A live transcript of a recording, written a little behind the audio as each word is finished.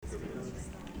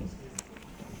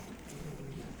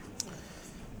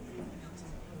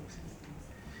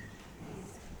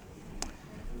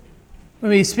We'll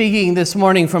be speaking this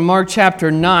morning from Mark chapter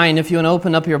 9, if you want to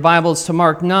open up your Bibles to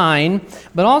Mark 9.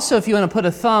 But also, if you want to put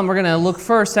a thumb, we're going to look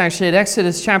first, actually, at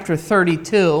Exodus chapter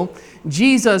 32.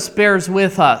 Jesus bears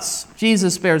with us.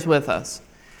 Jesus bears with us.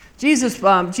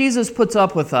 Jesus puts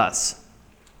up with us.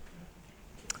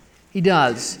 He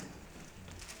does.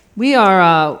 We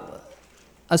are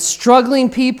a struggling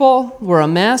people. We're a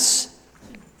mess.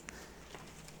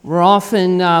 We're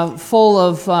often full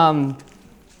of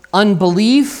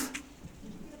unbelief.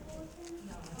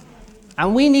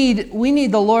 And we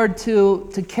need the Lord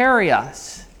to carry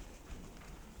us.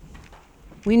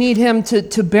 We need Him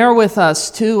to bear with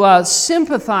us, to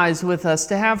sympathize with us,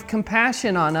 to have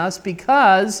compassion on us,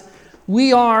 because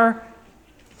we are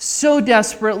so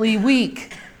desperately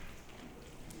weak.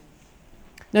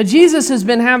 Now, Jesus has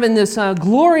been having this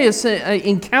glorious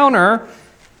encounter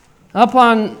up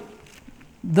on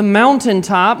the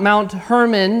mountaintop, Mount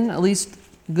Hermon, at least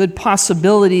a good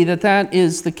possibility that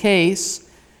is the case.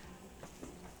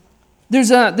 There's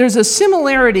a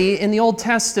similarity in the Old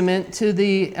Testament to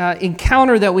the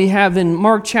encounter that we have in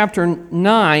Mark chapter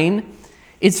 9.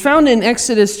 It's found in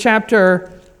Exodus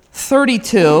chapter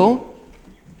 32.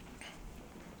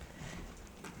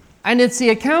 And it's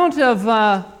the account of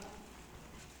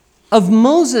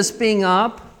Moses being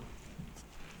up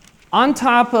on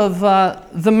top of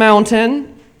the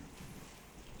mountain.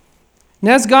 And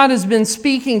as God has been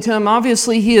speaking to him,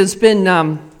 obviously he has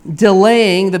been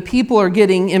delaying. The people are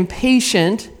getting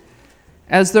impatient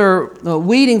as they're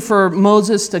waiting for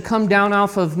Moses to come down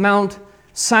off of Mount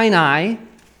Sinai.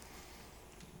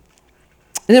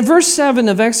 And in verse 7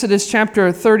 of Exodus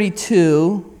chapter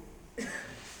 32,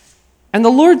 and the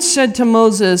Lord said to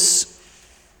Moses,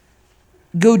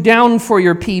 "Go down, for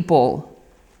your people,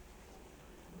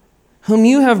 whom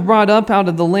you have brought up out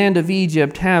of the land of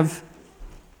Egypt, have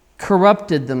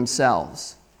corrupted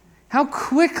themselves." How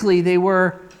quickly they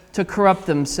were to corrupt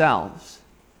themselves.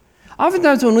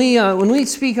 Oftentimes when we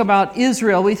speak about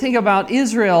Israel, we think about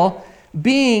Israel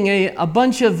being a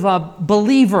bunch of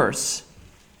believers.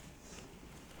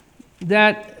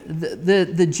 That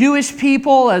the Jewish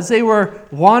people, as they were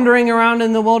wandering around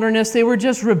in the wilderness, they were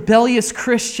just rebellious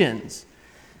Christians.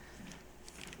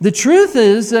 The truth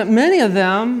is that many of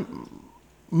them,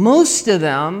 most of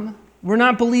them, were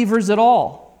not believers at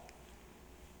all.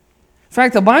 In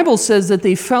fact, the Bible says that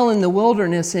they fell in the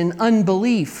wilderness in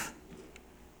unbelief.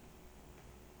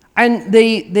 And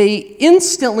they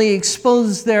instantly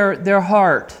exposed their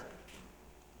heart. You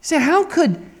say, how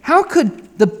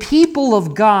could the people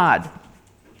of God,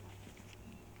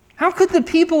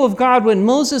 when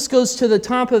Moses goes to the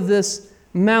top of this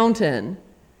mountain,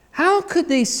 how could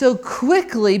they so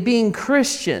quickly, being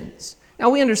Christians? Now,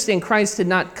 we understand Christ had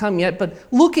not come yet, but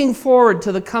looking forward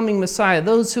to the coming Messiah,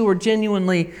 those who were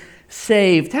genuinely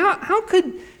saved. How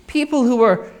could people who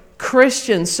are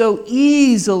Christians so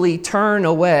easily turn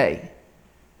away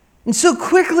and so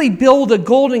quickly build a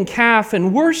golden calf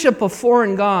and worship a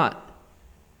foreign god?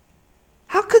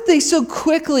 How could they so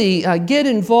quickly get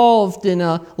involved in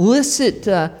illicit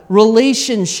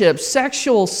relationships,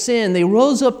 sexual sin? They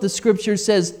rose up, the scripture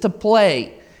says, to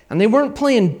play, and they weren't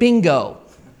playing bingo.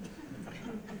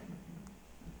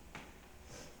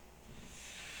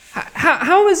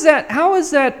 How is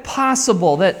that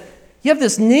possible, that you have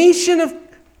this nation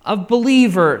of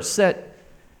believers that,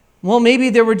 well, maybe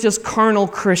they were just carnal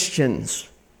Christians.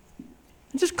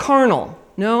 Just carnal.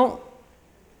 No.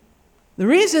 The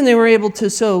reason they were able to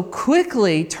so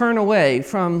quickly turn away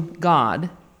from God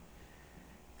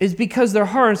is because their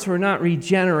hearts were not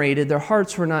regenerated. Their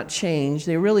hearts were not changed.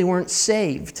 They really weren't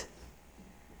saved.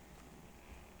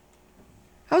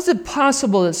 How is it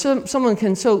possible that someone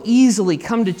can so easily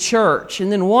come to church and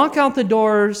then walk out the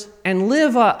doors and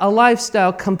live a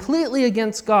lifestyle completely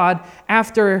against God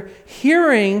after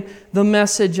hearing the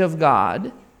message of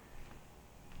God,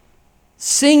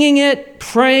 singing it,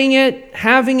 praying it,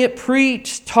 having it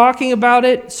preached, talking about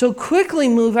it, so quickly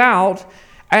move out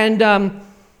and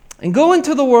go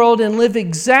into the world and live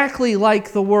exactly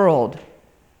like the world?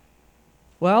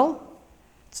 Well,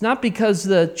 it's not because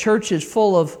the church is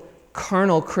full of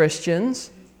carnal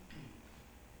Christians.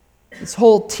 This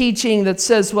whole teaching that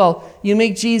says, well, you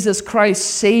make Jesus Christ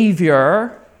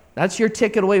Savior, that's your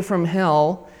ticket away from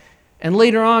hell, and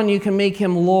later on you can make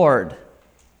Him Lord.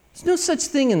 There's no such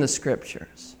thing in the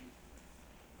Scriptures.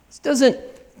 This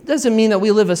doesn't mean that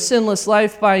we live a sinless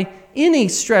life by any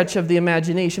stretch of the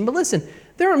imagination. But listen,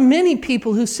 there are many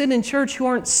people who sit in church who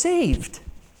aren't saved.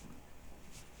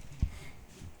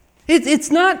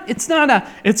 It's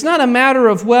not a matter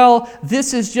of, well,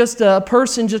 this is just a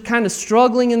person just kind of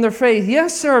struggling in their faith.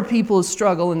 Yes, there are people who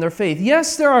struggle in their faith.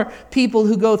 Yes, there are people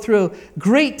who go through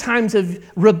great times of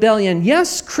rebellion.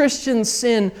 Yes, Christians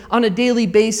sin on a daily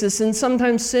basis and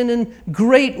sometimes sin in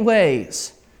great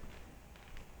ways.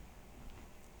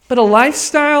 But a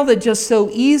lifestyle that just so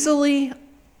easily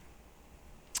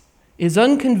is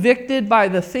unconvicted by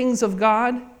the things of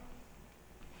God.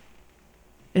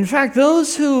 In fact,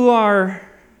 those who are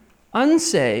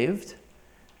unsaved,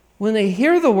 when they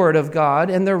hear the word of God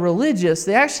and they're religious,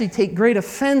 they actually take great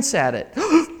offense at it.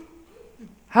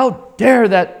 How dare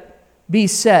that be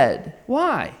said?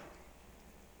 Why?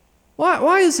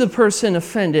 Why is the person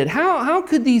offended? How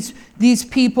could these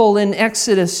people in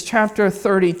Exodus chapter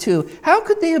 32, how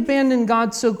could they abandon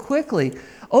God so quickly?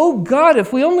 Oh God,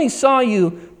 if we only saw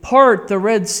you part the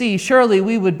Red Sea, surely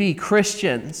we would be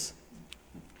Christians.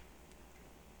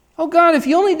 Oh God, if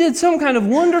you only did some kind of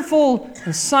wonderful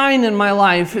sign in my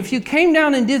life, if you came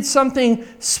down and did something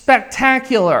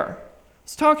spectacular. I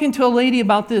was talking to a lady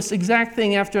about this exact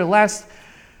thing after last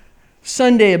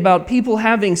Sunday about people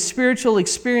having spiritual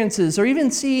experiences or even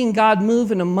seeing God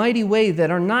move in a mighty way that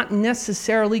are not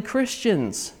necessarily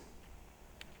Christians.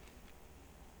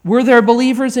 Were there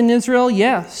believers in Israel?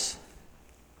 Yes.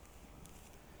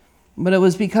 But it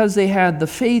was because they had the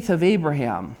faith of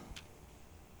Abraham.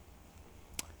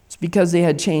 It's because they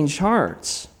had changed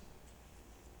hearts.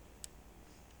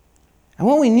 And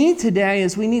what we need today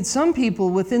is we need some people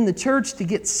within the church to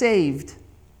get saved.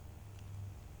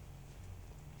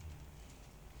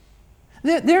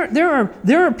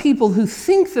 There are people who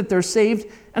think that they're saved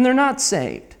and they're not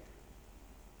saved.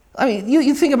 I mean,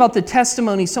 you think about the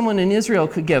testimony someone in Israel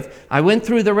could give. I went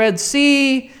through the Red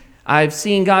Sea. I've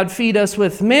seen God feed us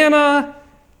with manna.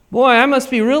 Boy, I must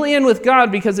be really in with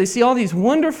God because I see all these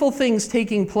wonderful things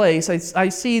taking place. I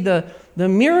see the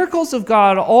miracles of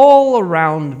God all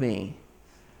around me.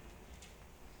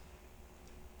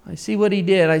 I see what he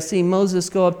did. I see Moses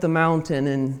go up the mountain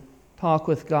and talk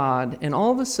with God. And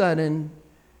all of a sudden,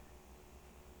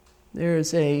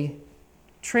 there's a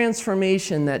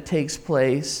transformation that takes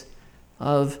place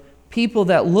of people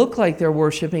that look like they're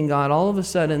worshiping God. All of a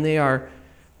sudden, they are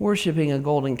worshiping a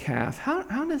golden calf.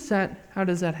 How does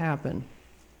that happen?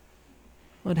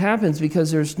 Well, it happens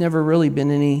because there's never really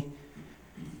been any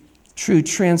true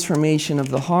transformation of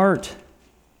the heart.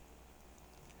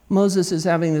 Moses is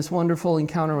having this wonderful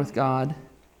encounter with God.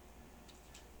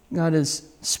 God is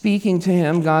speaking to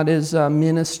him. God is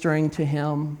ministering to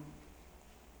him.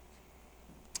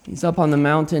 He's up on the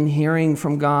mountain hearing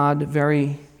from God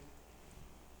very,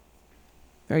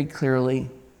 very clearly.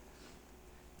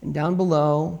 And down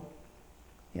below,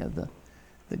 you have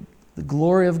the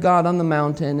glory of God on the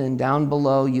mountain, and down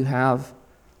below you have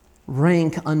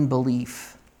rank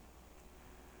unbelief.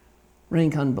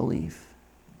 Rank unbelief.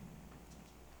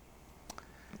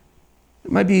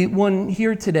 There might be one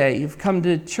here today. You've come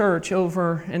to church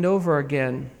over and over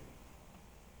again.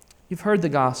 You've heard the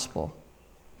gospel.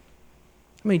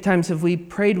 How many times have we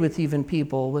prayed with even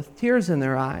people with tears in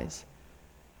their eyes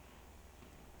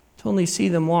to only see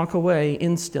them walk away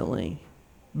instantly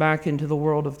back into the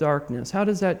world of darkness? How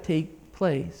does that take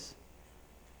place?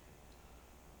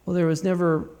 Well, there was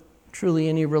never truly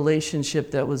any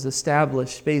relationship that was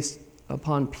established based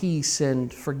upon peace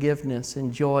and forgiveness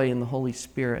and joy in the Holy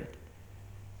Spirit.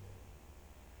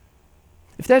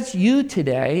 If that's you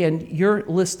today and you're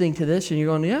listening to this and you're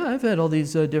going, yeah, I've had all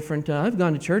these I've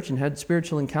gone to church and had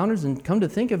spiritual encounters, and come to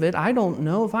think of it, I don't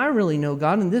know if I really know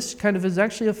God, and this kind of is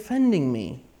actually offending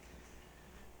me.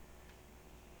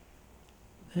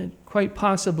 It quite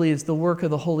possibly is the work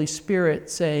of the Holy Spirit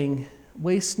saying,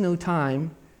 waste no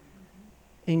time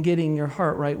in getting your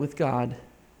heart right with God.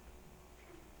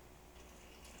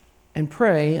 And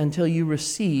pray until you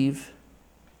receive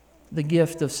the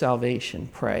gift of salvation.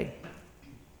 Pray.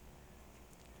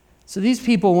 So these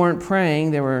people weren't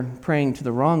praying. They were praying to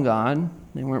the wrong God.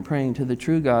 They weren't praying to the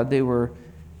true God. They were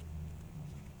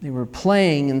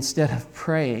playing instead of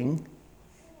praying.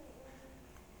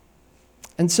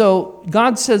 And so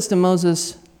God says to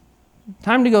Moses,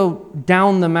 time to go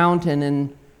down the mountain,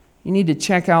 and you need to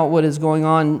check out what is going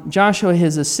on. Joshua,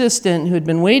 his assistant, who had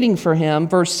been waiting for him,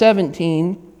 verse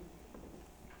 17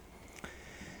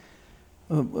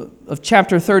 of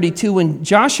chapter 32, when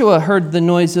Joshua heard the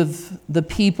noise of the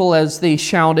people as they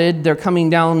shouted, they're coming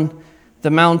down the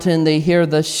mountain, they hear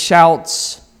the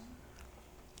shouts.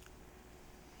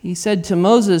 He said to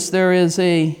Moses, there is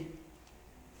a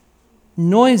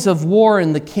noise of war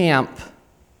in the camp.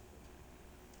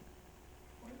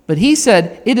 But he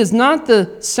said, it is not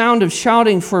the sound of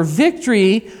shouting for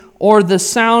victory or the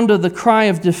sound of the cry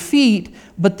of defeat,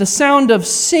 but the sound of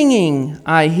singing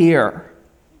I hear.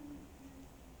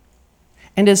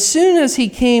 And as soon as he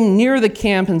came near the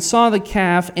camp and saw the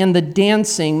calf and the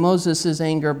dancing, Moses'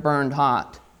 anger burned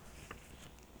hot.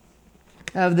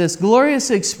 Have this glorious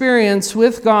experience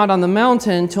with God on the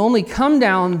mountain, to only come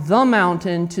down the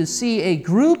mountain to see a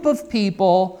group of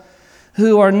people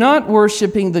who are not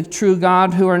worshiping the true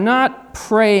God, who are not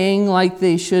praying like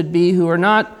they should be, who are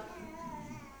not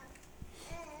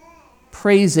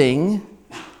praising,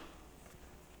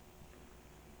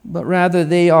 but rather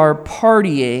they are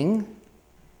partying,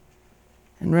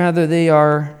 and rather they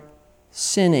are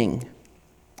sinning.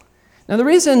 Now, the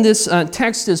reason this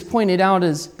text is pointed out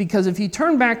is because if you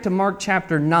turn back to Mark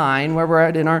chapter 9, where we're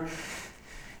at in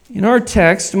our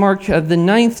text, Mark the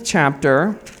 9th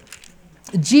chapter,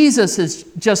 Jesus has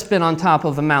just been on top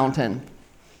of a mountain.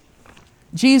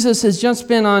 Jesus has just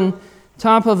been on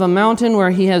top of a mountain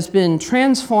where he has been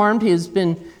transformed, he has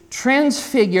been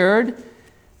transfigured.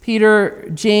 Peter,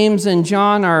 James, and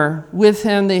John are with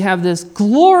him. They have this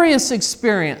glorious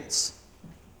experience.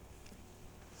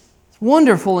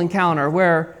 Wonderful encounter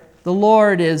where the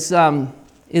Lord is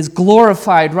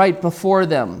glorified right before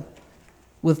them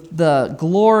with the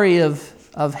glory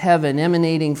of heaven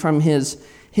emanating from his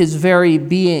very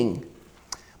being.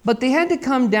 But they had to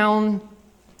come down.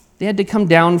 They had to come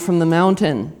down from the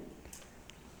mountain.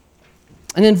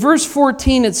 And in verse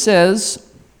 14 it says,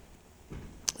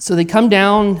 so they come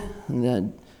down,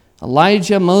 and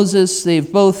Elijah, Moses,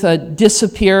 they've both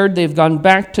disappeared. They've gone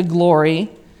back to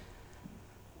glory.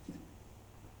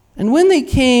 And when they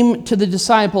came to the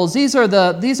disciples, these are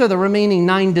the remaining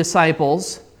 9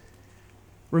 disciples.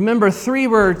 Remember, 3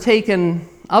 were taken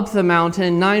up the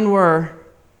mountain, 9 were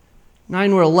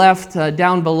left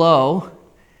down below,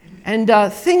 and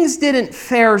things didn't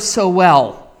fare so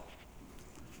well.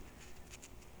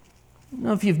 I don't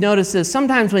know if you've noticed this.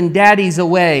 Sometimes when Daddy's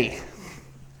away,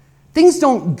 things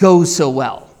don't go so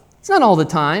well. It's not all the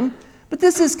time, but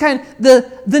this is kind of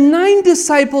the 9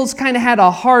 disciples kind of had a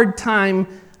hard time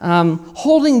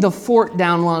holding the fort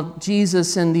down while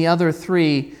Jesus and the other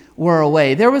 3 were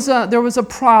away. There was a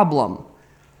problem,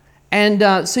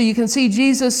 and so you can see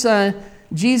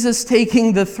Jesus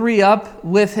taking the 3 up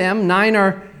with him. 9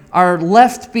 are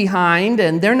left behind,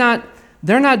 and they're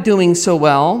not doing so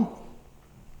well.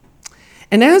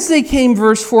 And as they came,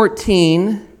 verse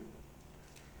 14,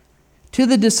 to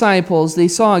the disciples, they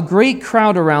saw a great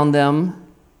crowd around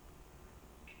them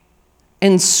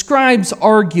and scribes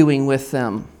arguing with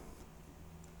them.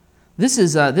 This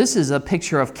is a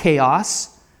picture of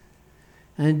chaos.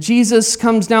 And Jesus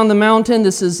comes down the mountain.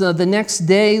 This is the next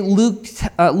day. Luke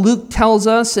tells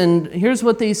us, and here's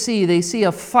what they see. They see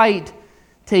a fight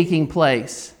taking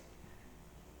place.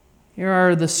 Here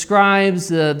are the scribes,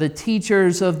 the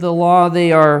teachers of the law.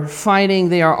 They are fighting.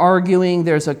 They are arguing.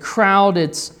 There's a crowd.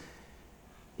 It's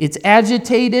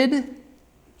agitated.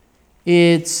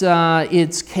 It's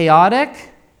chaotic.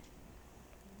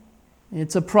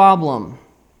 It's a problem.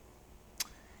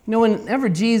 You know, whenever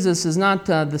Jesus is not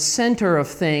the center of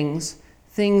things,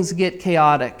 things get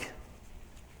chaotic.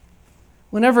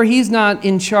 Whenever he's not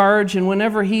in charge and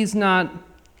whenever he's not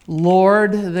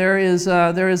Lord, there is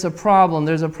a problem.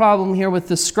 There's a problem here with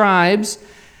the scribes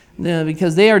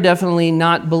because they are definitely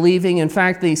not believing. In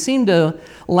fact, they seem to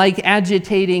like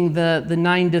agitating the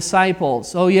 9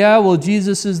 disciples. Oh yeah, well,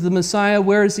 Jesus is the Messiah.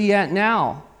 Where is he at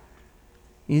now?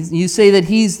 You say that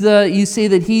he's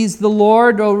the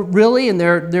Lord. Oh, really? And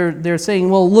they're saying,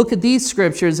 well, look at these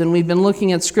scriptures. And we've been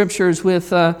looking at scriptures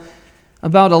with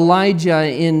about Elijah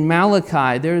in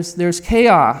Malachi. There's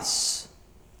chaos.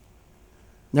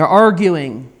 They're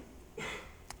arguing.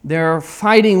 They're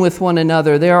fighting with one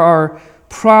another. There are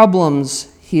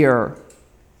problems here.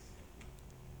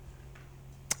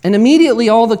 And immediately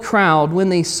all the crowd, when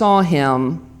they saw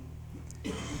him,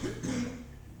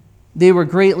 they were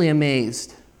greatly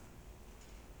amazed.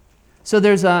 So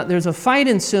there's a fight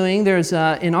ensuing. There's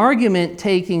an argument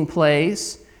taking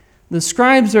place. The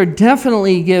scribes are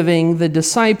definitely giving the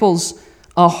disciples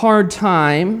a hard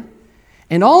time.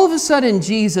 And all of a sudden,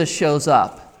 Jesus shows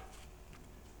up.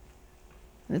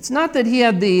 It's not that he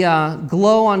had the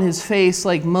glow on his face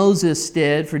like Moses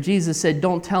did, for Jesus said,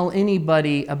 don't tell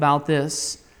anybody about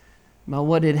this, about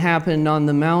what had happened on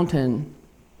the mountain.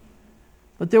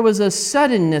 But there was a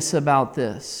suddenness about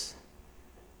this.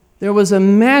 There was a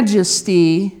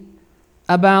majesty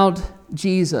about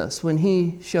Jesus when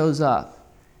he shows up.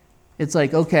 It's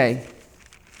like, okay,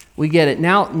 we get it.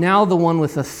 Now the one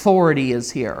with authority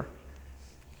is here.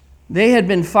 They had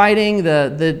been fighting.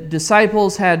 The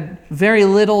disciples had very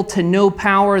little to no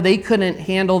power. They couldn't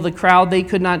handle the crowd. They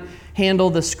could not handle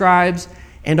the scribes.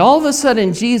 And all of a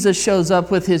sudden, Jesus shows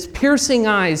up with his piercing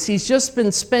eyes. He's just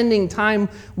been spending time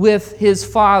with his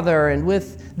Father and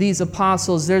with these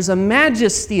apostles. There's a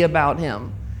majesty about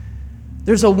him.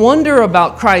 There's a wonder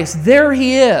about Christ. There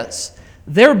he is.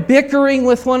 They're bickering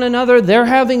with one another. They're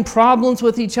having problems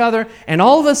with each other. And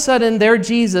all of a sudden, there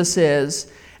Jesus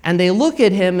is. And they look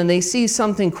at him and they see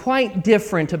something quite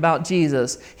different about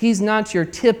Jesus. He's not your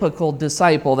typical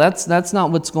disciple. That's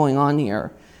not what's going on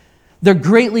here. They're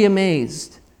greatly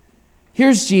amazed.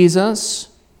 Here's Jesus.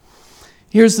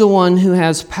 Here's the one who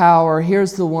has power.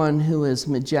 Here's the one who is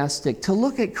majestic. To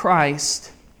look at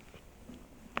Christ,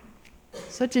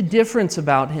 such a difference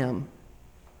about him.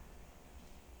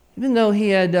 Even though he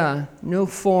had no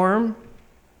form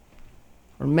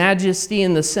or majesty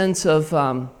in the sense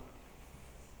of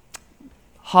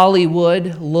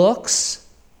Hollywood looks,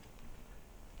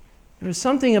 there was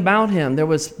something about him. There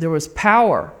was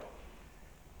power.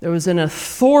 There was an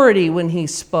authority when he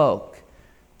spoke.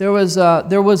 There was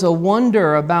a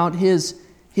wonder about his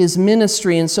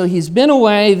ministry. And so he's been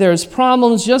away. There's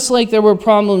problems, just like there were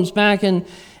problems back in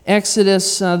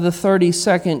Exodus, the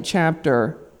 32nd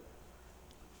chapter.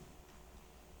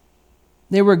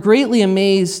 They were greatly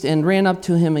amazed and ran up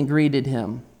to him and greeted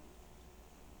him.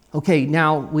 Okay,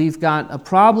 now we've got a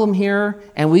problem here,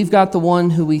 and we've got the one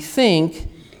who we think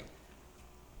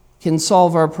can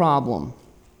solve our problem.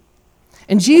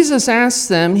 And Jesus asks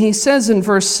them, he says in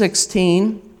verse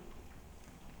 16,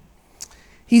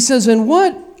 he says, "And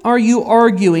what are you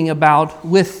arguing about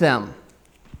with them?"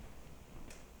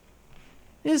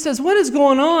 He says, what is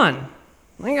going on?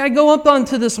 I go up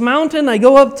onto this mountain, I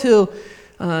go up to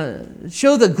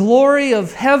show the glory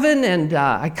of heaven, and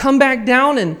I come back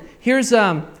down, and here's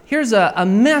a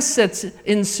mess that's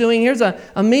ensuing. Here's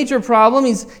a major problem.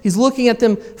 He's looking at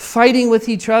them fighting with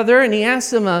each other, and he asks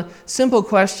them a simple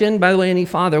question. By the way, any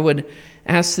father would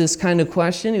ask this kind of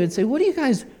question. He would say, what are you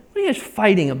guys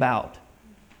fighting about?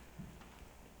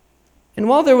 And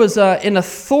while there was an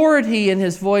authority in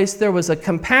his voice, there was a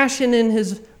compassion in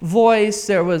his voice,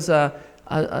 there was a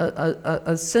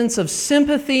sense of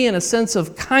sympathy and a sense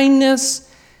of kindness.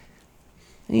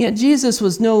 And yet Jesus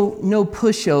was no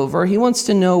pushover. He wants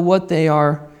to know what they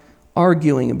are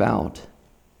arguing about.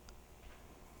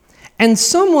 And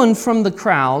someone from the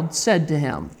crowd said to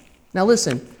him, now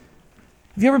listen,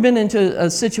 have you ever been into a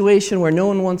situation where no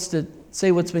one wants to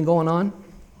say what's been going on?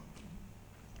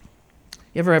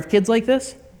 You ever have kids like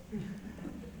this?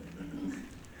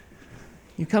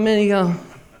 You come in and you go,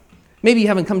 maybe you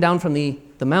haven't come down from the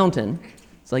mountain.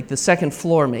 It's like the second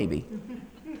floor maybe.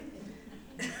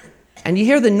 And you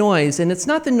hear the noise, and it's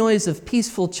not the noise of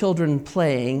peaceful children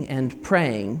playing and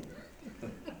praying.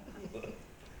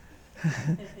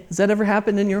 Has that ever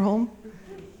happened in your home?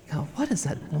 Oh, what is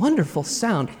that wonderful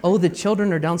sound? Oh, the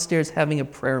children are downstairs having a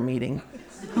prayer meeting.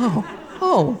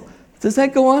 Oh, does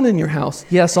that go on in your house?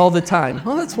 Yes, all the time.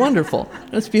 Oh, that's wonderful.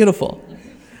 That's beautiful.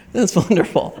 That's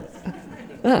wonderful.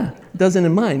 Doesn't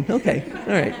in mine. Okay,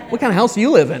 all right. What kind of house do you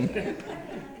live in?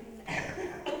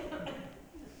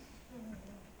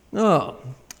 Oh.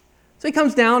 So he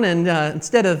comes down, and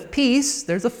instead of peace,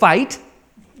 there's a fight.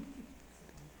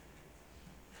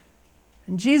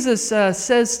 And Jesus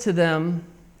says to them,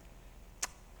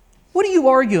 what are you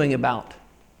arguing about?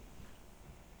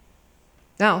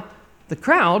 Now, the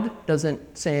crowd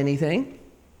doesn't say anything.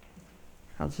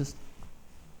 The crowd's just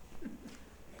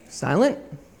silent.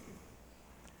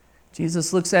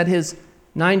 Jesus looks at his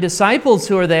 9 disciples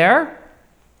who are there.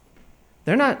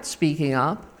 They're not speaking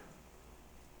up.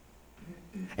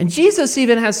 And Jesus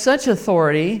even has such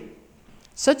authority,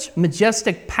 such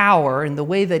majestic power in the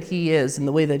way that he is, in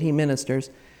the way that he ministers.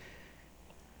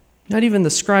 Not even the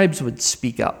scribes would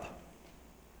speak up.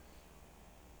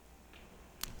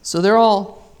 So they're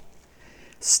all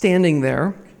standing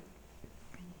there.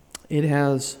 It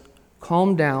has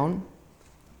calmed down.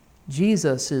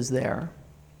 Jesus is there.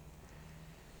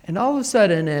 And all of a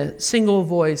sudden, a single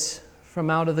voice from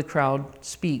out of the crowd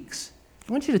speaks.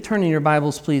 I want you to turn in your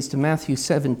Bibles, please, to Matthew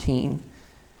 17.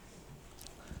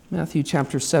 Matthew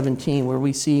chapter 17, where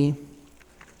we see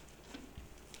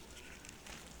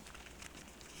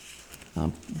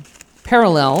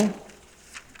parallel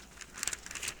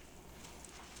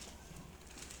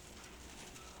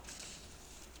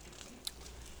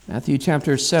Matthew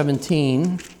chapter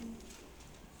 17.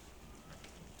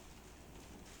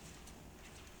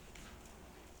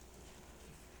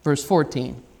 Verse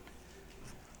 14.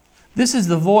 This is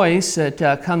the voice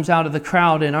that comes out of the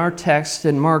crowd in our text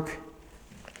in Mark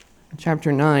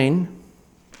chapter 9.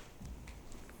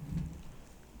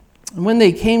 And when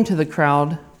they came to the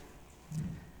crowd,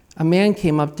 a man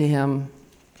came up to him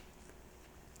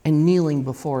and kneeling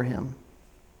before him.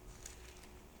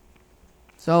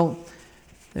 So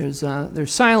there's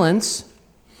silence,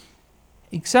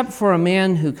 except for a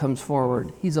man who comes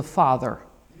forward. He's a father.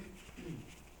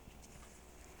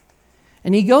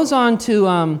 And he goes on,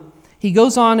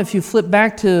 if you flip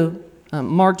back to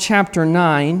Mark chapter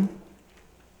 9,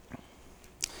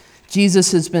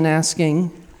 Jesus has been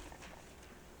asking,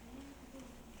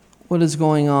 what is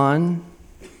going on?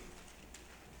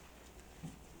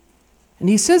 And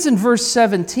he says in verse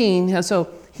 17,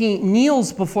 so he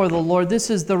kneels before the Lord. This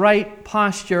is the right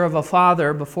posture of a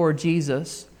father before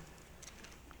Jesus.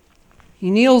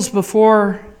 He kneels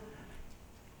before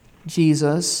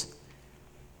Jesus.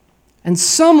 And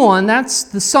someone, that's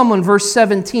the someone, verse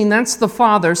 17, that's the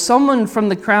father. Someone from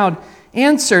the crowd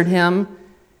answered him,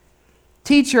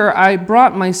 "Teacher, I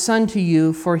brought my son to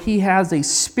you, for he has a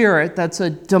spirit," that's a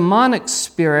demonic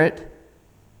spirit,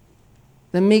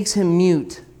 "that makes him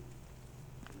mute."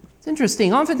 It's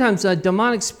interesting. Oftentimes,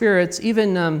 demonic spirits,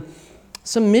 even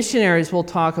some missionaries will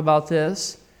talk about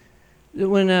this.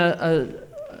 When a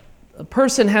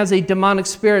person has a demonic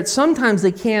spirit, sometimes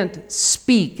they can't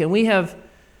speak. And we have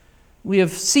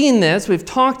seen this. We've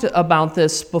talked about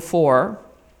this before.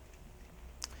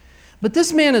 But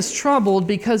this man is troubled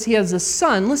because he has a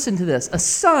son. Listen to this. A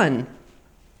son.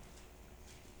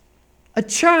 A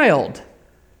child.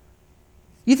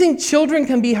 You think children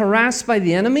can be harassed by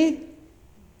the enemy?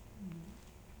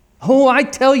 Oh, I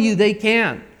tell you they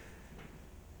can.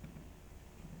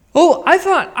 Oh, I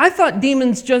thought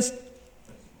demons just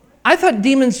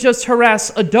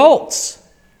harass adults.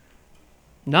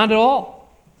 Not at all.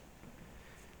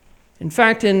 In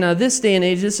fact, in this day and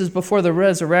age, this is before the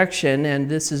resurrection, and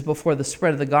this is before the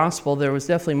spread of the gospel, there was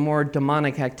definitely more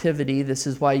demonic activity. This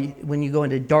is why when you go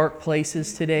into dark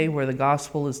places today where the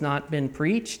gospel has not been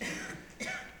preached,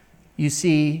 you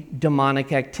see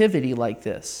demonic activity like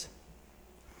this.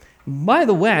 By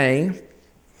the way,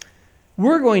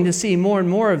 we're going to see more and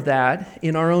more of that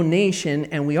in our own nation,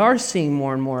 and we are seeing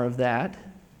more and more of that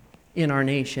in our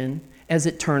nation as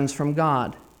it turns from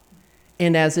God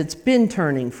and as it's been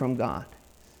turning from God.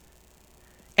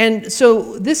 And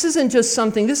so this isn't just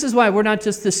something, this is why we're not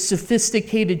just this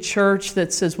sophisticated church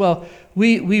that says, well,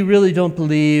 we really don't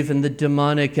believe in the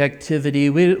demonic activity.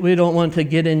 We don't want to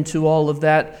get into all of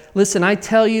that. Listen, I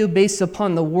tell you, based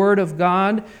upon the Word of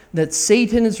God, that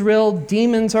Satan is real,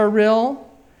 demons are real,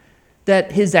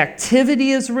 that his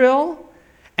activity is real.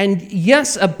 And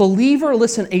yes, a believer,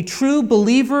 listen, a true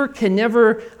believer can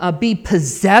never be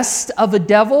possessed of a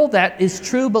devil. That is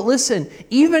true. But listen,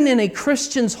 even in a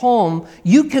Christian's home,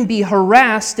 you can be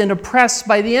harassed and oppressed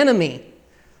by the enemy.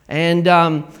 And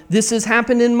this has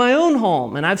happened in my own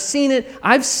home. And I've seen it.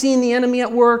 I've seen the enemy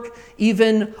at work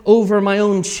even over my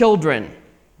own children.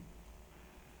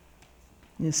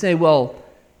 You say, well,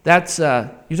 that's,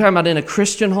 you're talking about in a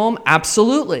Christian home?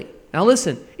 Absolutely. Now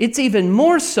listen, it's even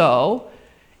more so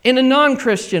in a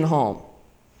non-Christian home.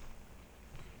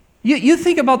 You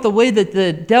think about the way that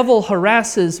the devil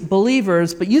harasses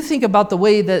believers, but you think about the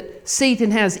way that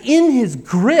Satan has in his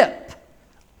grip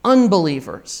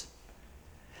unbelievers.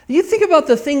 You think about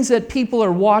the things that people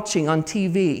are watching on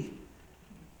TV.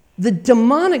 The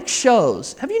demonic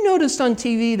shows. Have you noticed on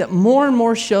TV that more and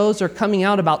more shows are coming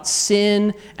out about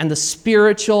sin and the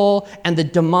spiritual and the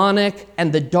demonic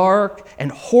and the dark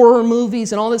and horror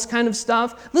movies and all this kind of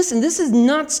stuff? Listen, this is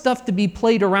not stuff to be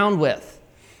played around with.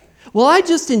 Well, I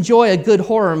just enjoy a good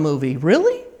horror movie.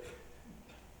 Really?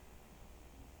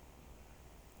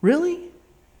 Really?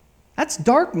 That's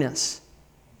darkness.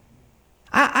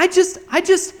 I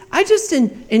just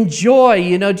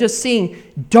enjoy, just seeing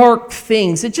dark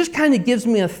things. It just kind of gives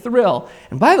me a thrill.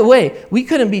 And by the way, we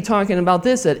couldn't be talking about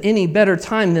this at any better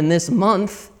time than this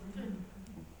month.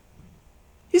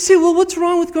 You say, well, what's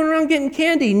wrong with going around getting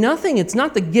candy? Nothing. It's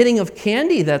not the getting of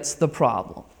candy that's the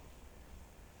problem.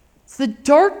 It's the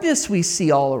darkness we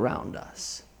see all around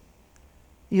us.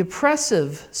 The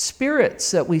oppressive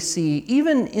spirits that we see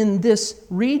even in this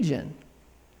region.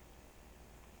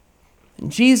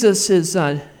 Jesus is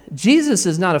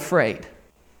not afraid.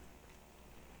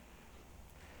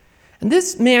 And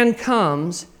this man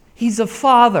comes, he's a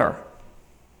father.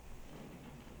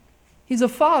 He's a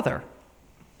father.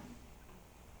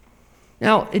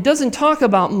 Now, it doesn't talk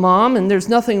about mom, and there's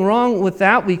nothing wrong with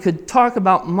that. We could talk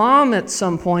about mom at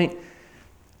some point.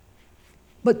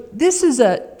 But this is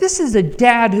a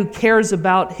dad who cares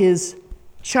about his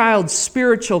child's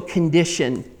spiritual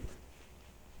condition.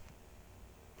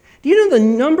 Do you know the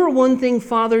number one thing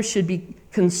fathers should be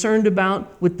concerned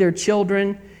about with their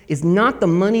children is not the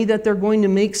money that they're going to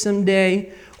make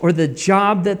someday, or the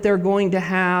job that they're going to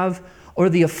have, or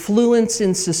the affluence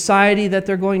in society that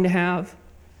they're going to have.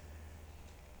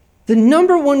 The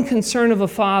number one concern of a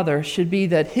father should be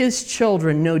that his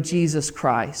children know Jesus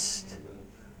Christ.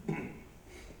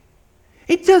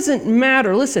 It doesn't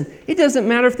matter, listen, it doesn't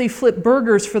matter if they flip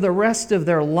burgers for the rest of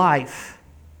their life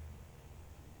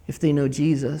if they know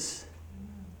Jesus,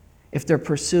 if they're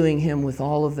pursuing him with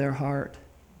all of their heart.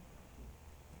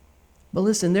 But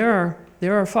listen, there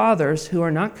are fathers who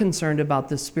are not concerned about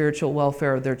the spiritual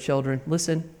welfare of their children.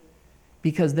 Listen,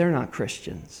 because they're not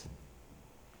Christians.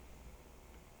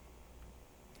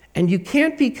 And you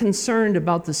can't be concerned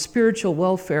about the spiritual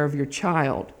welfare of your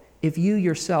child if you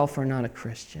yourself are not a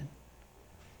Christian.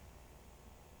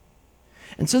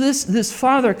 And so this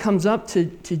father comes up to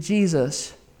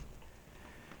Jesus.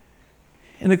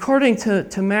 And according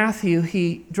to Matthew,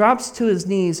 he drops to his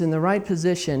knees in the right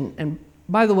position. And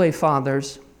by the way,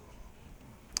 fathers,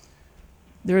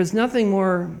 there is nothing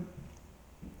more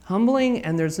humbling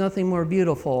and there's nothing more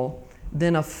beautiful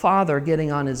than a father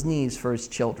getting on his knees for his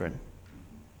children.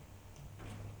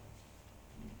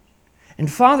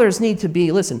 And fathers need to be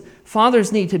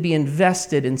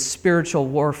invested in spiritual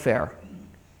warfare.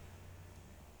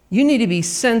 You need to be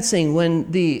sensing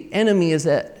when the enemy is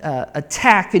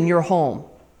attacking your home.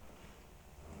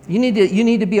 You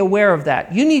need to be aware of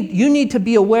that. You need to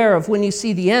be aware of when you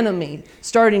see the enemy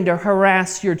starting to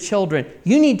harass your children.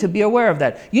 You need to be aware of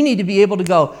that. You need to be able to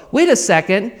go, wait a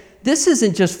second, this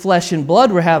isn't just flesh and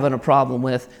blood we're having a problem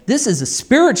with. This is a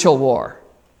spiritual war.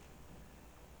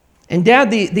 And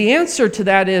Dad, the answer to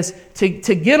that is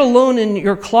to get alone in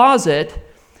your closet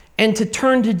and to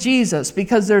turn to Jesus,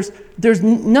 because there's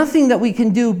nothing that we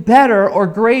can do better or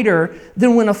greater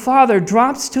than when a father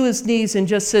drops to his knees and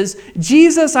just says,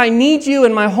 Jesus, I need you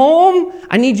in my home.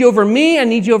 I need you over me. I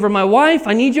need you over my wife.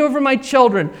 I need you over my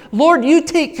children. Lord, you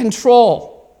take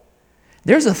control.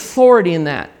 There's authority in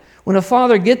that. When a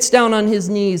father gets down on his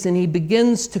knees and he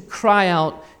begins to cry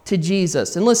out to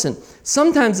Jesus. And listen,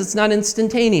 sometimes it's not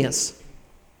instantaneous.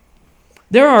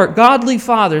 There are godly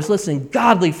fathers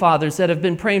that have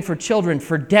been praying for children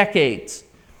for decades.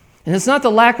 And it's not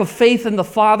the lack of faith in the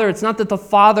father. It's not that the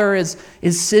father is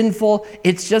sinful.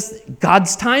 It's just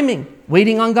God's timing,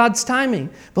 waiting on God's timing.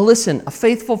 But listen, a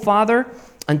faithful father,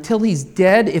 until he's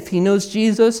dead, if he knows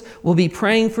Jesus, will be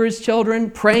praying for his children,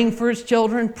 praying for his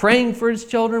children, praying for his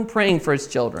children, praying for his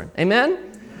children. Amen?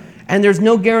 And there's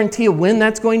no guarantee of when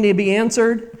that's going to be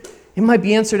answered. It might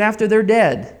be answered after they're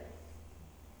dead.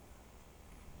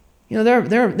 You know,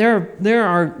 there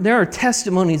are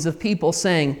testimonies of people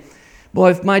saying,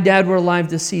 boy, if my dad were alive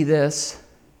to see this,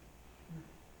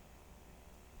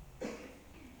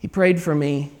 he prayed for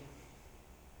me.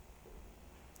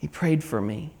 He prayed for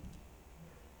me.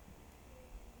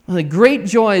 One of the great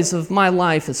joys of my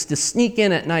life is to sneak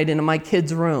in at night into my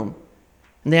kids' room,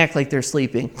 and they act like they're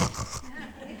sleeping.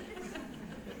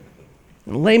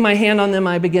 And lay my hand on them,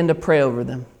 I begin to pray over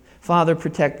them. Father,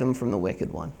 protect them from the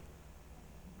wicked one.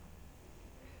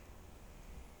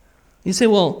 You say,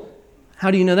 well, how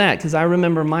do you know that? Because I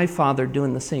remember my father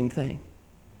doing the same thing.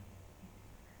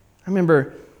 I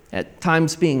remember at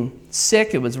times being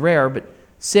sick. It was rare, but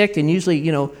sick. And usually,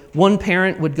 one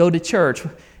parent would go to church.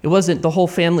 It wasn't the whole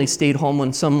family stayed home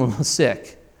when someone was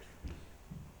sick.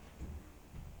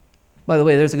 By the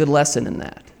way, there's a good lesson in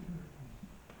that.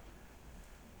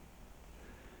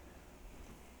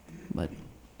 But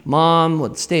mom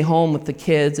would stay home with the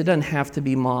kids. It doesn't have to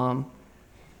be mom.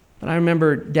 But I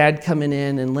remember Dad coming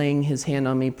in and laying his hand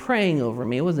on me, praying over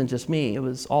me. It wasn't just me, it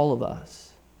was all of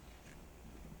us.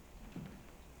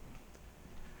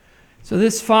 So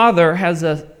this father has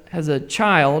a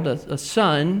child, a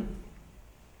son.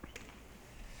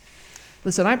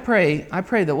 Listen, I pray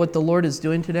that what the Lord is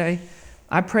doing today,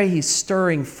 I pray he's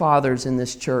stirring fathers in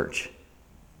this church.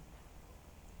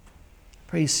 I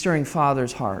pray he's stirring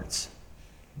fathers' hearts.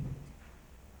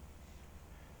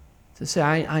 To say,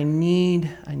 I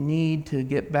need to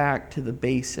get back to the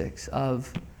basics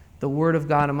of the Word of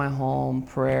God in my home,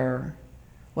 prayer.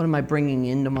 What am I bringing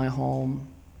into my home?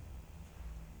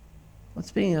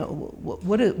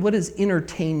 What is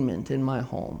entertainment in my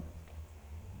home?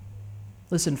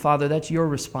 Listen, Father, that's your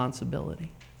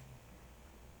responsibility.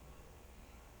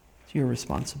 It's your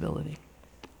responsibility.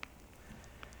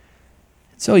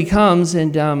 So he comes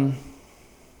and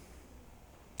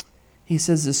he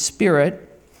says, the Spirit.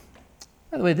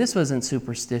 By the way, this wasn't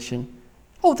superstition.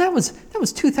 Oh, that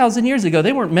was 2,000 years ago.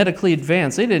 They weren't medically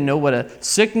advanced. They didn't know what a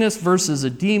sickness versus a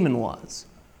demon was.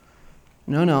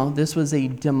 No, this was a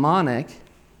demonic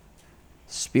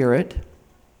spirit.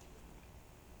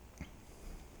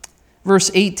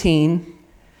 Verse 18,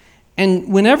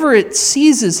 and whenever it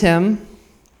seizes him,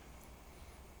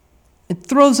 It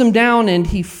throws him down, and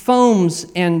he foams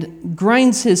and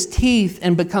grinds his teeth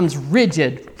and becomes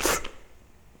rigid.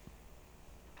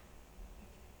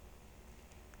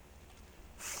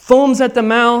 Foams at the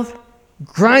mouth,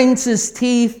 grinds his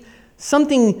teeth,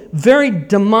 something very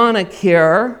demonic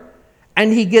here,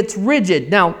 and he gets rigid.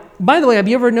 Now, by the way, have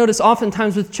you ever noticed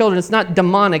oftentimes with children, it's not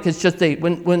demonic, it's just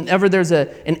whenever there's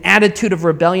an attitude of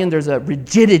rebellion, there's a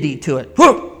rigidity to it.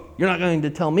 You're not going to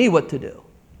tell me what to do.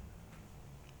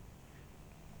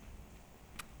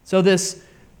 So this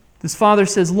father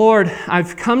says, Lord,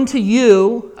 I've come to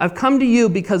you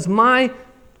because my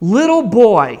little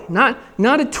boy, not a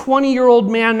 20-year-old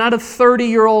man, not a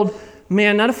 30-year-old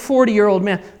man, not a 40-year-old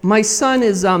man, my son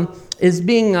is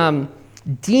being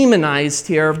demonized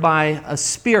here by a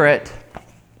spirit.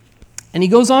 And he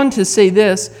goes on to say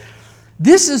this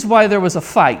is why there was a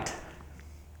fight.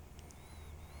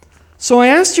 So I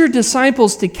asked your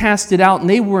disciples to cast it out, and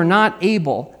they were not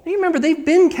able. Now, you remember, they've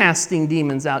been casting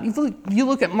demons out. You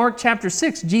look at Mark chapter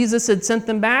 6, Jesus had sent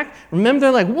them back. Remember,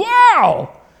 they're like,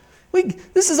 wow,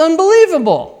 this is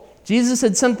unbelievable. Jesus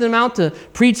had sent them out to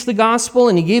preach the gospel,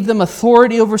 and he gave them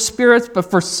authority over spirits, but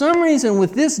for some reason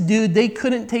with this dude, they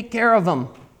couldn't take care of him.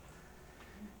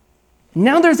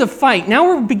 Now there's a fight. Now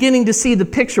we're beginning to see the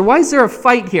picture. Why is there a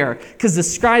fight here? Because the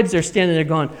scribes are standing there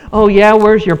going, oh yeah,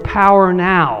 where's your power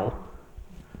now?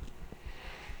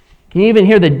 Can you even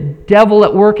hear the devil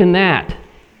at work in that? I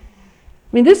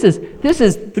mean, this is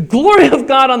the glory of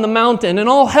God on the mountain, and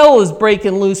all hell is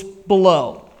breaking loose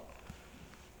below.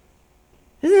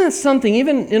 Isn't that something?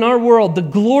 Even in our world, the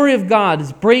glory of God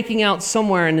is breaking out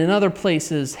somewhere, and in other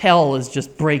places, hell is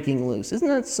just breaking loose. Isn't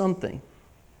that something?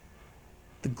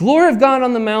 The glory of God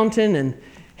on the mountain and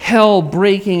hell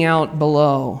breaking out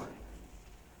below.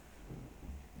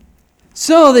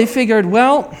 So they figured,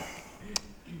 well,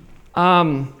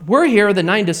 we're here, the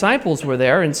 9 disciples were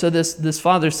there, and so this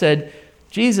father said,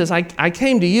 Jesus, I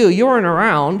came to you, you weren't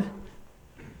around.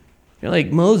 You're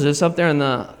like Moses up there in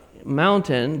the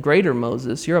mountain, greater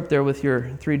Moses, you're up there with your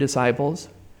 3 disciples.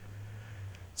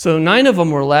 So 9 of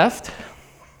them were left.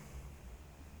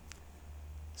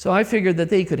 So I figured that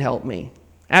they could help me.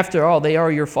 After all, they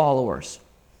are your followers.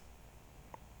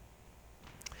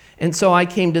 And so I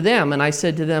came to them and I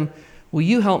said to them, will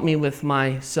you help me with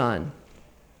my son?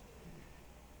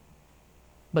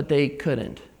 But they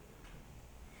couldn't.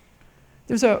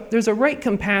 There's a right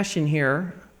compassion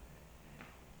here.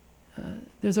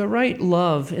 There's a right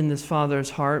love in this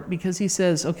father's heart because he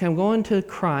says, okay, I'm going to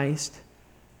Christ,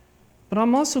 but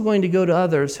I'm also going to go to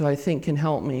others who I think can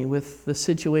help me with the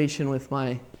situation with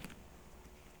my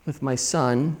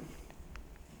son.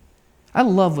 I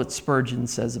love what Spurgeon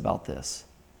says about this,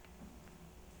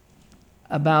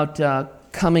 about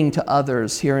coming to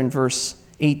others here in verse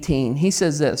 18. He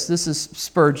says this is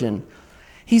Spurgeon.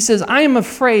 He says, I am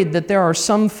afraid that there are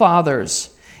some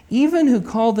fathers, even who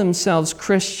call themselves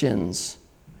Christians,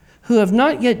 who have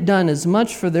not yet done as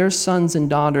much for their sons and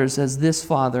daughters as this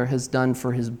father has done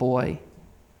for his boy.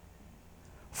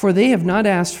 For they have not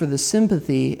asked for the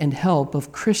sympathy and help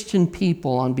of Christian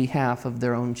people on behalf of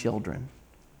their own children.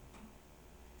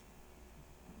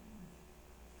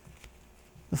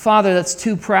 The father that's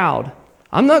too proud.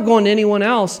 I'm not going to anyone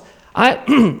else.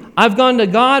 I've gone to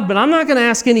God, but I'm not going to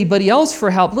ask anybody else for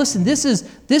help. Listen, this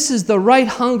is the right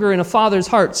hunger in a father's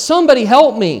heart. Somebody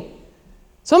help me.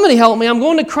 Somebody help me. I'm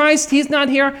going to Christ. He's not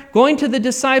here. Going to the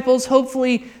disciples.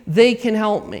 Hopefully they can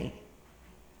help me.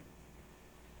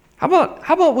 How about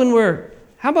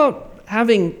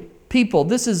having people,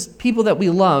 this is people that we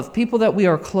love, people that we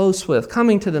are close with,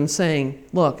 coming to them saying,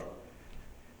 look,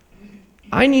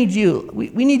 I need you.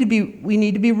 We need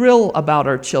to be real about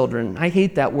our children. I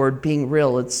hate that word, being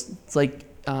real. It's like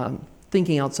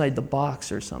thinking outside the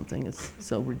box or something. It's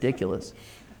so ridiculous.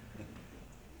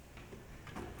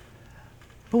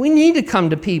 But we need to come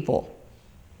to people.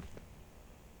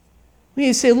 We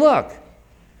need to say, look,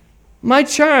 my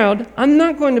child, I'm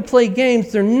not going to play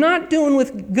games. They're not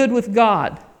doing good with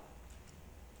God.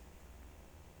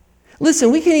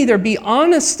 Listen, we can either be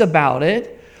honest about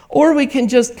it, or we can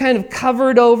just kind of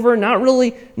cover it over, not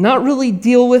really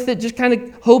deal with it, just kind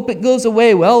of hope it goes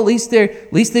away. Well, at least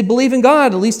they believe in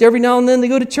God. At least every now and then they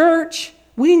go to church.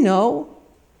 We know.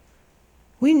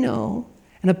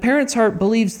 And a parent's heart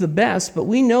believes the best, but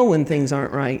we know when things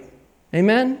aren't right.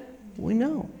 Amen? We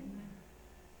know.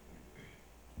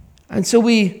 And so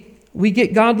we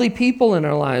get godly people in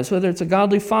our lives, whether it's a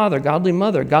godly father, godly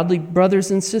mother, godly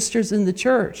brothers and sisters in the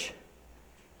church.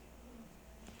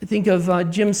 I think of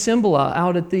Jim Cymbala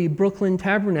out at the Brooklyn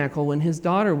Tabernacle when his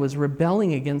daughter was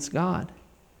rebelling against God.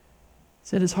 He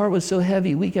said his heart was so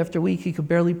heavy, week after week, he could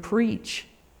barely preach.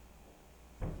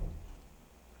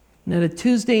 And at a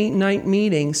Tuesday night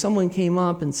meeting, someone came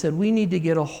up and said, we need to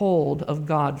get a hold of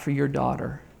God for your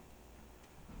daughter.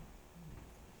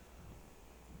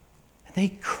 And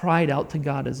they cried out to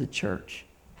God as a church.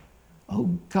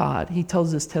 Oh God, he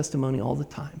tells this testimony all the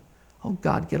time. Oh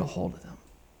God, get a hold of them.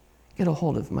 Get a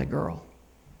hold of my girl.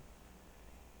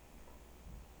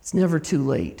 It's never too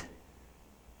late.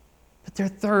 But they're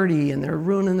 30 and they're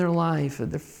ruining their life, or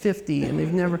they're 50 and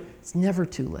it's never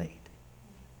too late.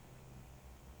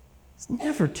 It's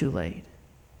never too late.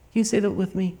 Can you say that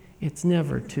with me? It's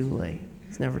never too late.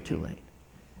 It's never too late.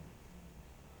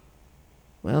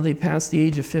 Well, they passed the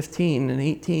age of 15 and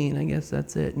 18. I guess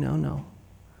that's it. No.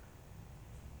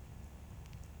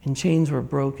 And chains were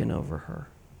broken over her.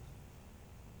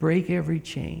 Break every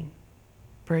chain.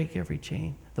 Break every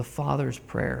chain. The Father's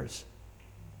prayers.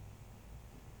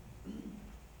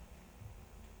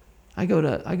 I go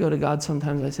to God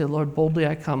sometimes. I say, Lord, boldly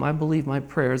I come. I believe my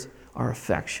prayers are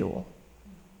effectual.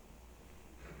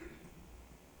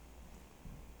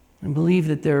 And believe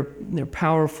that they're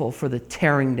powerful for the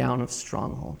tearing down of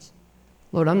strongholds.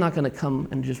 Lord, I'm not going to come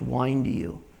and just whine to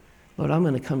you. Lord, I'm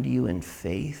going to come to you in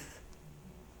faith.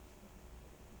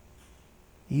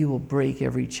 You will break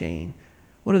every chain.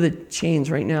 What are the chains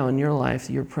right now in your life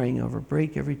that you're praying over?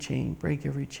 Break every chain, break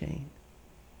every chain.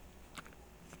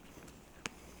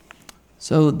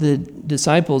 So the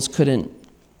disciples couldn't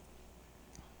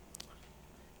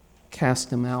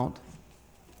cast him out.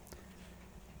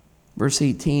 Verse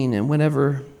 18, and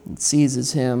whenever it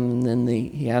seizes him, and then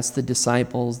he asked the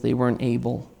disciples, they weren't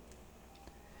able.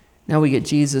 Now we get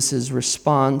Jesus'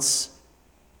 response,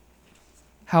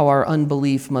 how our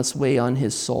unbelief must weigh on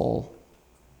his soul.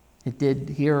 It did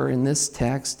here in this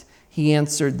text. He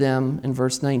answered them in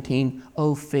verse 19,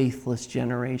 O faithless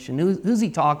generation. Who's he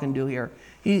talking to here?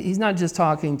 He's not just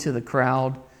talking to the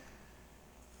crowd.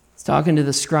 He's talking to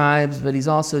the scribes, but he's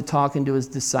also talking to his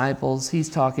disciples. He's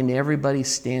talking to everybody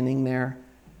standing there.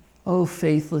 Oh,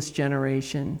 faithless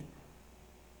generation,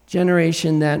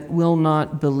 generation that will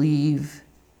not believe.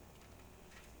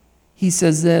 He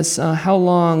says this, how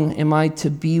long am I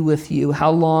to be with you? How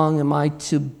long am I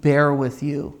to bear with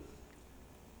you?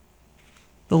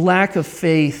 The lack of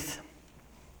faith,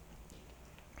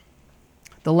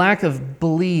 the lack of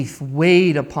belief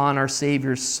weighed upon our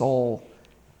Savior's soul.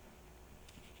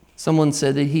 Someone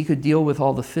said that he could deal with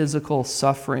all the physical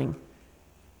suffering,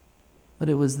 but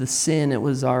it was the sin, it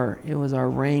was our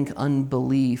rank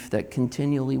unbelief that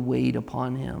continually weighed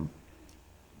upon him.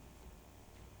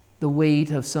 The weight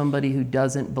of somebody who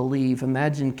doesn't believe.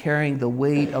 Imagine carrying the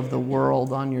weight of the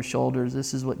world on your shoulders.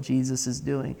 This is what Jesus is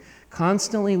doing.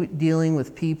 Constantly dealing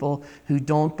with people who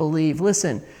don't believe.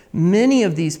 Listen, many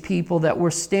of these people that were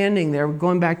standing there,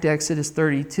 going back to Exodus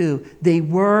 32, they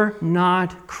were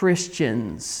not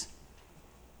Christians.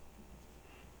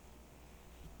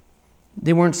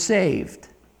 They weren't saved.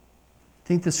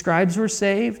 Think the scribes were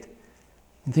saved?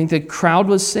 You think the crowd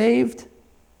was saved?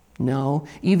 No.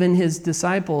 Even his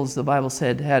disciples, the Bible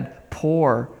said, had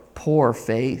poor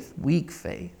faith, weak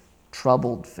faith,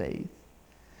 troubled faith.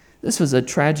 This was a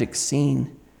tragic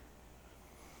scene.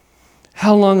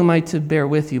 How long am I to bear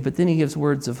with you? But then he gives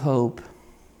words of hope.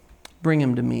 Bring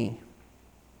him to me.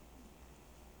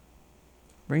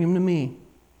 Bring him to me.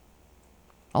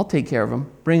 I'll take care of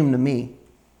him. Bring him to me.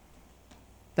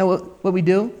 That what we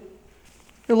do?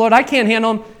 Dear Lord, I can't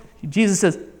handle him. Jesus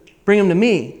says, bring him to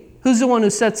me. Who's the one who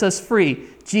sets us free?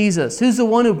 Jesus. Who's the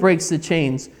one who breaks the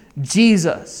chains?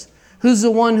 Jesus. Who's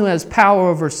the one who has power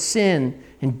over sin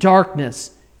and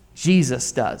darkness?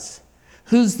 Jesus does.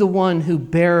 Who's the one who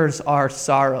bears our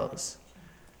sorrows?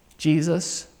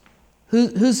 Jesus.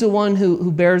 Who's the one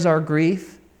who bears our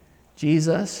grief?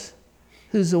 Jesus.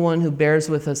 Who's the one who bears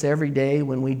with us every day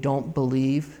when we don't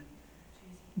believe?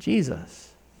 Jesus.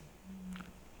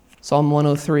 Psalm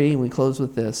 103, we close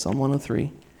with this. Psalm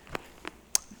 103.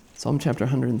 Psalm chapter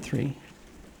 103.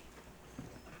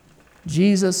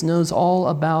 Jesus knows all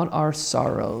about our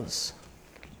sorrows.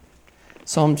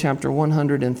 Psalm chapter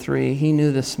 103, he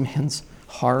knew this man's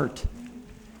heart.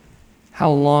 How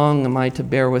long am I to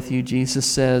bear with you, Jesus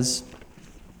says.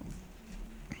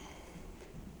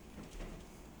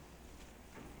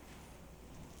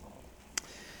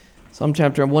 Psalm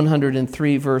chapter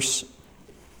 103, verse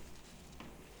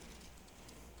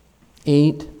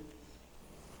 8.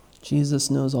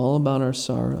 Jesus knows all about our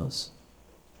sorrows.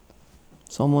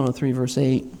 Psalm 103, verse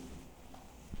 8.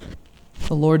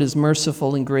 The Lord is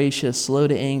merciful and gracious, slow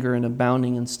to anger and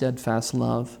abounding in steadfast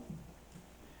love.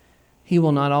 He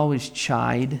will not always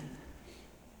chide,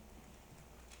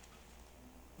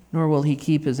 nor will he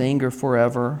keep his anger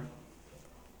forever.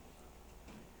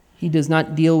 He does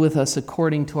not deal with us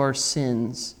according to our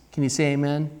sins. Can you say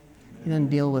amen? He doesn't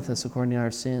deal with us according to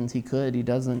our sins. He could, he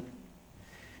doesn't.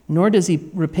 Nor does he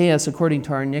repay us according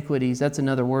to our iniquities. That's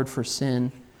another word for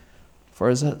sin. For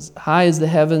as high as the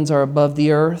heavens are above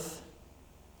the earth,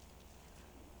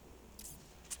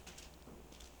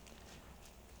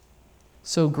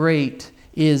 so great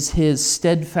is his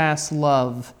steadfast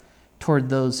love toward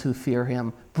those who fear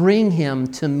him. Bring him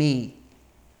to me.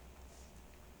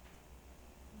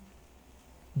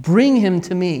 Bring him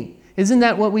to me. Isn't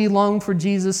that what we long for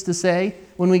Jesus to say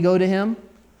when we go to him?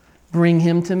 Bring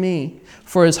him to me.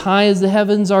 For as high as the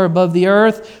heavens are above the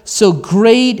earth, so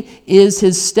great is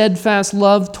his steadfast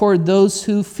love toward those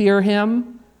who fear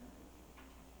him.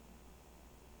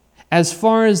 As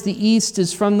far as the east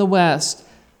is from the west,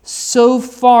 so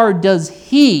far does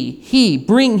he,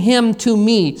 bring him to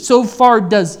me. So far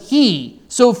does he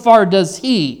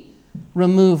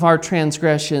remove our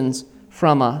transgressions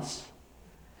from us.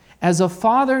 As a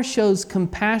father shows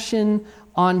compassion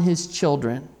on his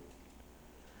children,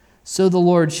 so the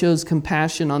Lord shows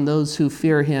compassion on those who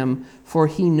fear him, for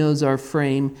he knows our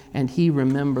frame and he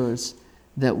remembers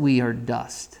that we are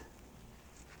dust.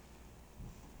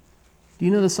 Do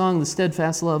you know the song, The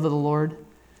Steadfast Love of the Lord?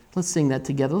 Let's sing that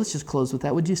together. Let's just close with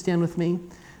that. Would you stand with me?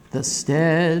 The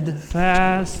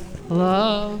steadfast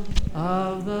love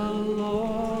of the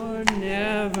Lord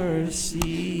never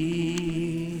ceases.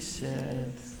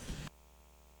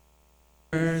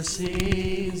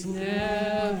 Mercies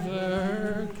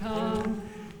never come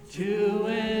to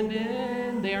an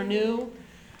end. They are new.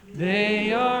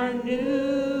 They are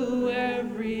new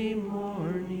every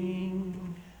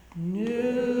morning.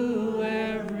 New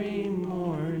every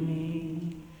morning.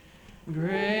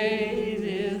 Great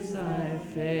is thy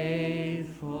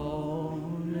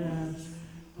faithfulness,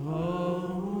 O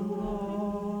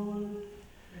Lord.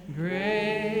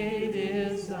 Great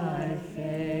is thy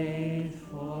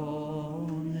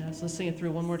faithfulness. Let's sing it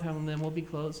through one more time and then we'll be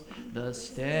closed. The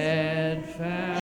steadfast